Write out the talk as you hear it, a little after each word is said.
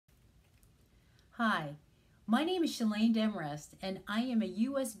Hi, my name is Shalane Demrest, and I am a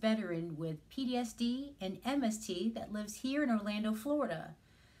U.S. veteran with PTSD and MST that lives here in Orlando, Florida.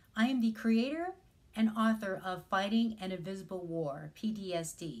 I am the creator and author of Fighting an Invisible War,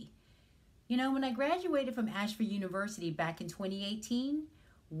 PTSD. When I graduated from Ashford University back in 2018,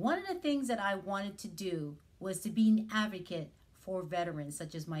 one of the things that I wanted to do was to be an advocate for veterans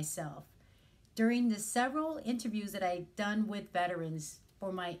such as myself. During the several interviews that I've done with veterans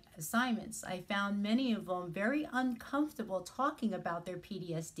for my assignments, I found many of them very uncomfortable talking about their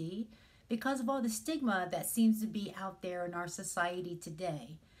PTSD because of all the stigma that seems to be out there in our society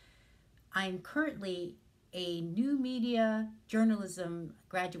today. I'm currently a new media journalism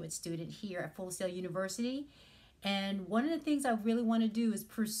graduate student here at Full Sail University. And one of the things I really want to do is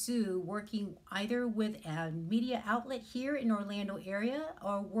pursue working either with a media outlet here in Orlando area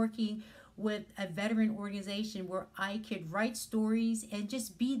or working with a veteran organization where I could write stories and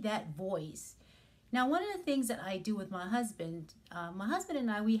just be that voice. Now, one of the things that I do with my husband and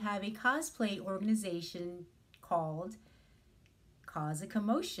I, we have a cosplay organization called Cause a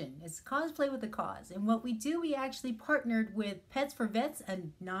Commotion. It's cosplay with a cause. And what we do, we actually partnered with Pets for Vets, a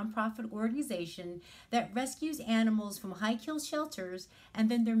nonprofit organization that rescues animals from high-kill shelters,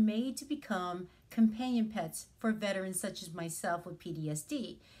 and then they're made to become companion pets for veterans such as myself with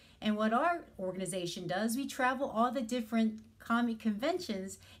PTSD. And what our organization does, we travel all the different comic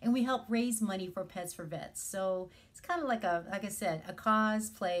conventions and we help raise money for Pets for Vets. So it's kind of like like I said, a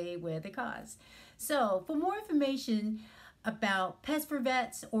cosplay with a cause. So for more information about Pets for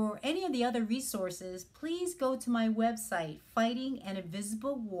Vets or any of the other resources, please go to my website, Fighting an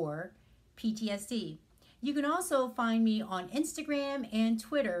Invisible War, PTSD. You can also find me on Instagram and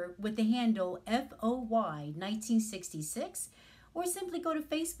Twitter with the handle FOY1966, or simply go to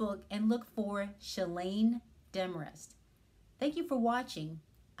Facebook and look for Shalane Demrest. Thank you for watching.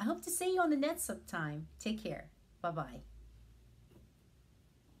 I hope to see you on the net sometime. Take care. Bye-bye.